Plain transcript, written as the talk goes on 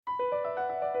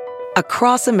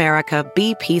Across America,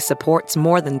 BP supports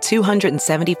more than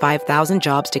 275,000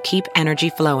 jobs to keep energy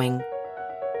flowing.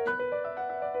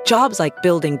 Jobs like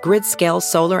building grid-scale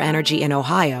solar energy in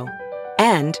Ohio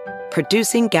and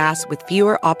producing gas with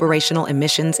fewer operational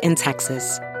emissions in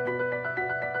Texas.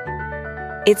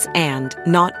 It's and,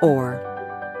 not or.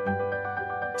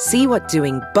 See what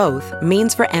doing both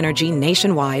means for energy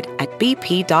nationwide at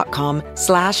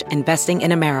bp.com/investing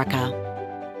in America.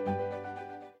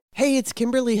 Hey, it's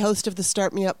Kimberly, host of the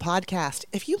Start Me Up podcast.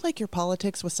 If you like your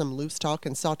politics with some loose talk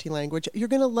and salty language, you're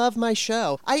going to love my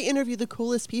show. I interview the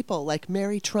coolest people like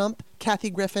Mary Trump,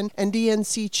 Kathy Griffin, and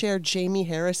DNC Chair Jamie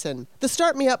Harrison. The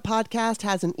Start Me Up podcast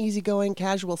has an easygoing,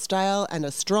 casual style and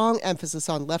a strong emphasis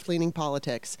on left-leaning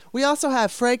politics. We also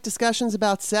have frank discussions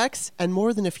about sex and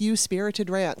more than a few spirited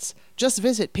rants. Just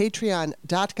visit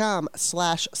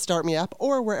patreon.com/startmeup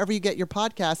or wherever you get your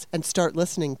podcasts and start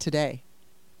listening today.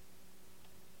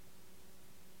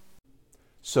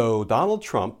 So Donald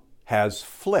Trump has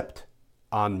flipped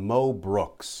on Mo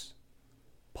Brooks,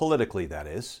 politically that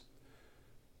is,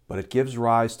 but it gives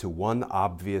rise to one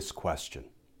obvious question.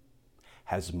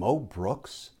 Has Mo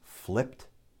Brooks flipped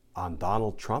on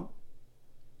Donald Trump?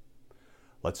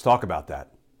 Let's talk about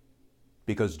that,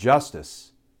 because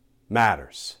justice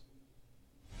matters.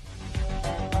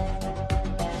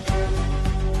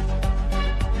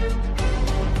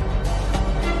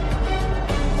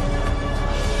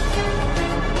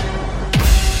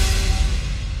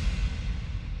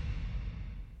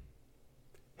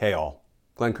 Hey all,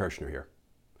 Glenn Kirshner here.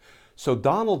 So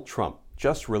Donald Trump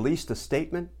just released a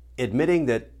statement admitting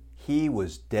that he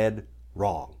was dead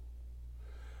wrong.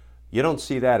 You don't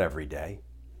see that every day.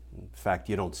 In fact,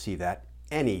 you don't see that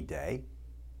any day.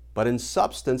 But in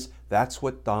substance, that's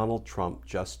what Donald Trump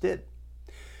just did.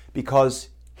 Because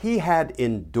he had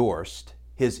endorsed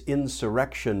his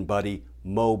insurrection buddy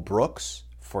Mo Brooks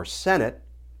for Senate,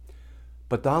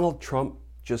 but Donald Trump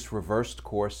just reversed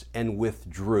course and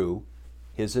withdrew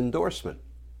his endorsement.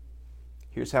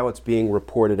 Here's how it's being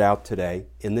reported out today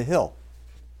in The Hill.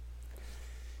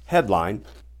 Headline: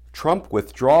 Trump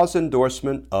withdraws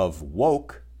endorsement of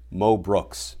woke Mo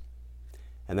Brooks.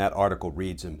 And that article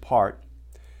reads in part,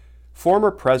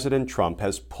 former President Trump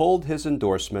has pulled his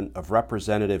endorsement of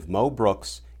Representative Mo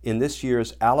Brooks in this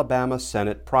year's Alabama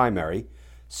Senate primary,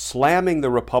 slamming the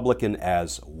Republican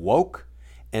as woke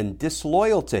and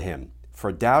disloyal to him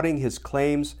for doubting his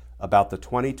claims about the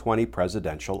 2020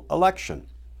 presidential election.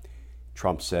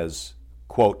 Trump says,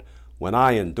 quote, when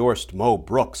I endorsed Mo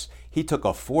Brooks, he took a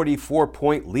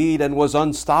 44-point lead and was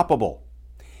unstoppable.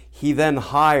 He then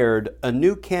hired a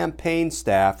new campaign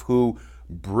staff who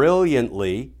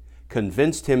brilliantly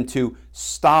convinced him to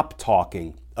stop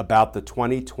talking about the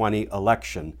 2020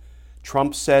 election,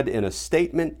 Trump said in a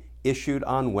statement issued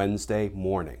on Wednesday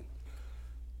morning.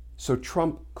 So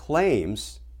Trump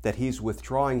claims that he's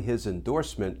withdrawing his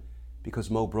endorsement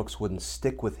because Mo Brooks wouldn't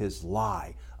stick with his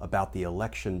lie about the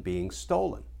election being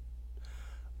stolen.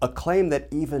 A claim that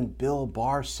even Bill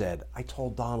Barr said, I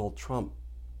told Donald Trump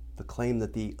the claim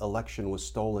that the election was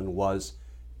stolen was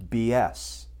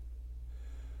BS.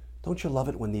 Don't you love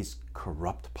it when these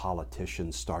corrupt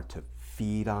politicians start to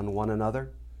feed on one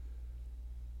another?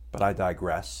 But I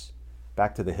digress.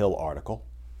 Back to the Hill article.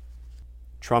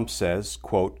 Trump says,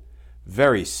 quote,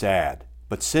 very sad.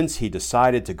 But since he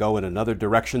decided to go in another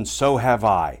direction, so have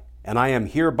I, and I am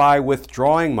hereby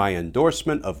withdrawing my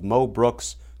endorsement of Mo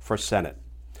Brooks for Senate.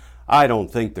 I don't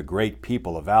think the great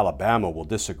people of Alabama will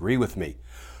disagree with me.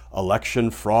 Election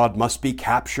fraud must be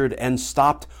captured and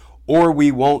stopped, or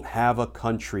we won't have a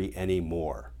country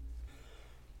anymore.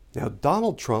 Now,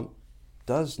 Donald Trump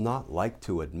does not like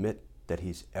to admit that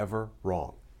he's ever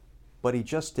wrong, but he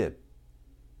just did.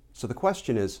 So the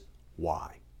question is,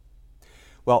 why?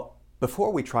 Well,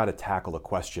 before we try to tackle the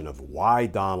question of why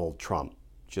Donald Trump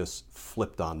just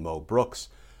flipped on Mo Brooks,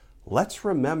 let's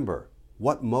remember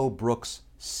what Mo Brooks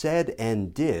said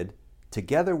and did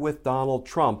together with Donald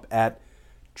Trump at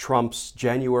Trump's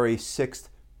January 6th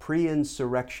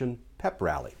pre-insurrection pep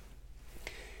rally.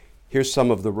 Here's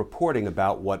some of the reporting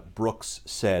about what Brooks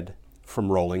said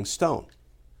from Rolling Stone.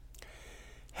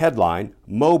 Headline,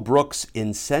 Mo Brooks'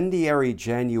 incendiary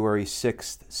January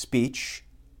 6th speech,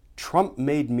 Trump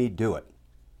made me do it.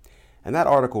 And that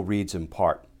article reads in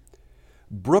part,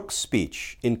 Brooks'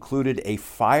 speech included a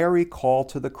fiery call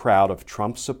to the crowd of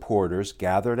Trump supporters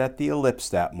gathered at the Ellipse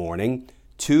that morning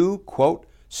to, quote,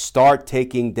 start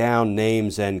taking down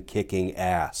names and kicking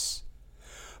ass.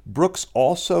 Brooks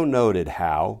also noted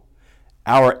how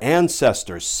our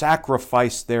ancestors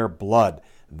sacrificed their blood,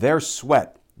 their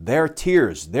sweat, their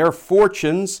tears, their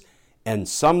fortunes, and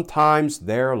sometimes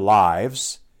their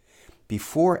lives,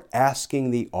 before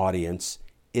asking the audience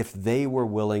if they were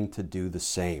willing to do the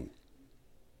same.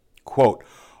 Quote,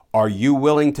 "Are you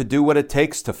willing to do what it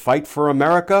takes to fight for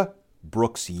America?"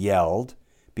 Brooks yelled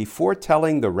before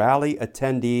telling the rally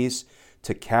attendees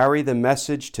to carry the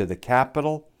message to the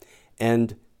Capitol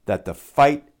and that the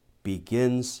fight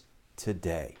begins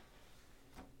today.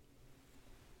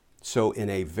 So in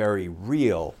a very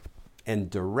real and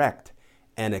direct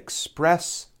and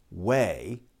express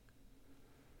way,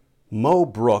 Mo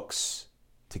Brooks,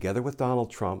 together with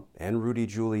Donald Trump and Rudy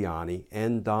Giuliani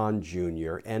and Don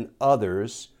Jr. and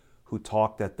others who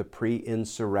talked at the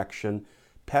pre-insurrection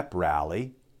pep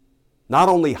rally, not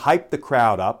only hyped the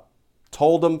crowd up,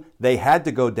 told them they had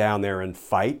to go down there and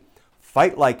fight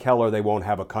like hell or they won't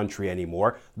have a country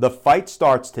anymore. The fight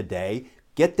starts today.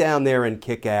 Get down there and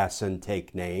kick ass and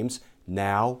take names.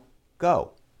 Now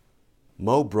go.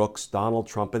 Mo Brooks, Donald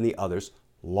Trump, and the others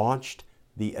launched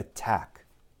the attack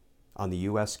on the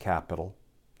U.S. Capitol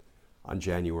on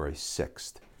January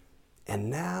 6th. And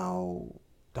now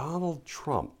Donald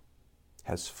Trump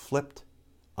has flipped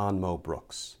on Mo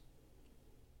Brooks.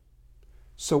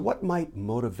 So what might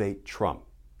motivate Trump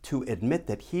to admit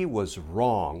that he was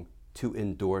wrong to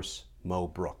endorse Mo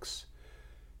Brooks?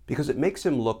 Because it makes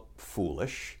him look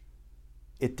foolish.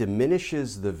 It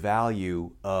diminishes the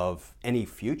value of any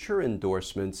future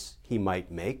endorsements he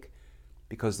might make,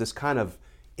 because this kind of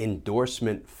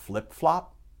endorsement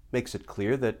flip-flop makes it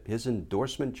clear that his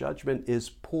endorsement judgment is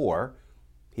poor.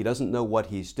 He doesn't know what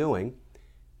he's doing,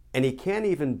 and he can't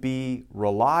even be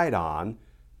relied on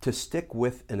to stick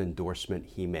with an endorsement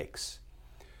he makes.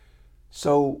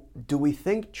 So, do we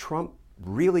think Trump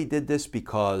really did this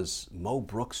because Mo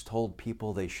Brooks told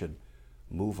people they should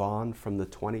move on from the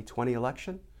 2020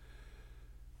 election?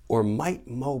 Or might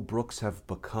Mo Brooks have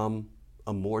become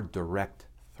a more direct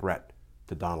threat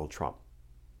to Donald Trump?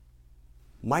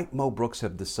 Might Mo Brooks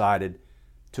have decided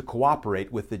to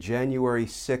cooperate with the January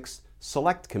 6th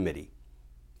Select Committee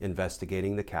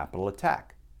investigating the Capitol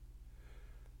attack?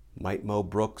 Might Mo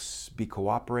Brooks be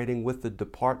cooperating with the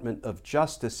Department of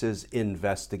Justice's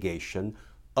investigation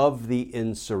of the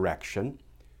insurrection,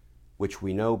 which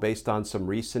we know, based on some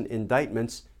recent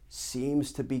indictments,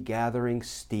 seems to be gathering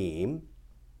steam?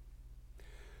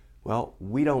 Well,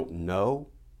 we don't know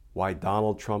why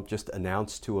Donald Trump just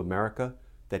announced to America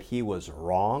that he was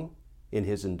wrong in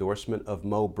his endorsement of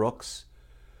Mo Brooks,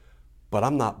 but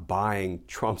I'm not buying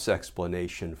Trump's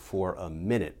explanation for a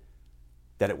minute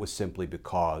that it was simply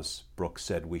because Brooks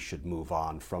said we should move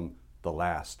on from the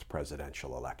last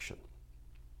presidential election.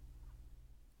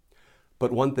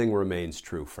 But one thing remains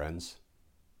true, friends.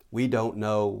 We don't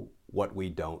know what we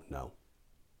don't know.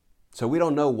 So we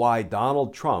don't know why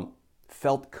Donald Trump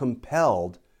felt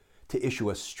compelled to issue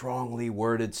a strongly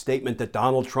worded statement that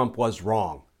Donald Trump was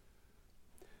wrong.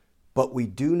 But we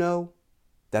do know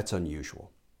that's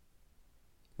unusual.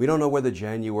 We don't know where the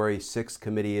January 6th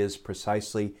committee is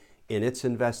precisely in its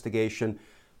investigation.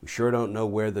 We sure don't know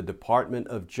where the Department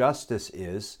of Justice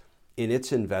is in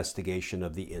its investigation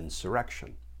of the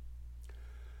insurrection.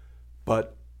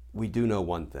 But we do know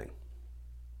one thing.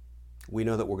 We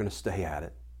know that we're going to stay at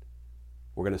it.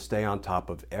 We're going to stay on top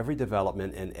of every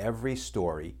development and every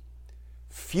story,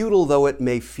 futile though it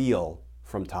may feel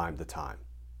from time to time.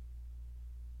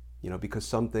 Because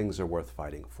some things are worth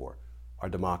fighting for. Our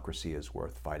democracy is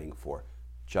worth fighting for.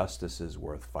 Justice is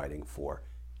worth fighting for.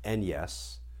 And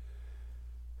yes,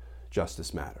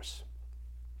 justice matters.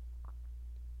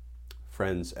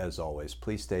 Friends, as always,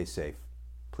 please stay safe.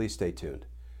 Please stay tuned.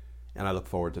 And I look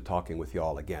forward to talking with you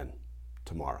all again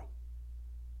tomorrow.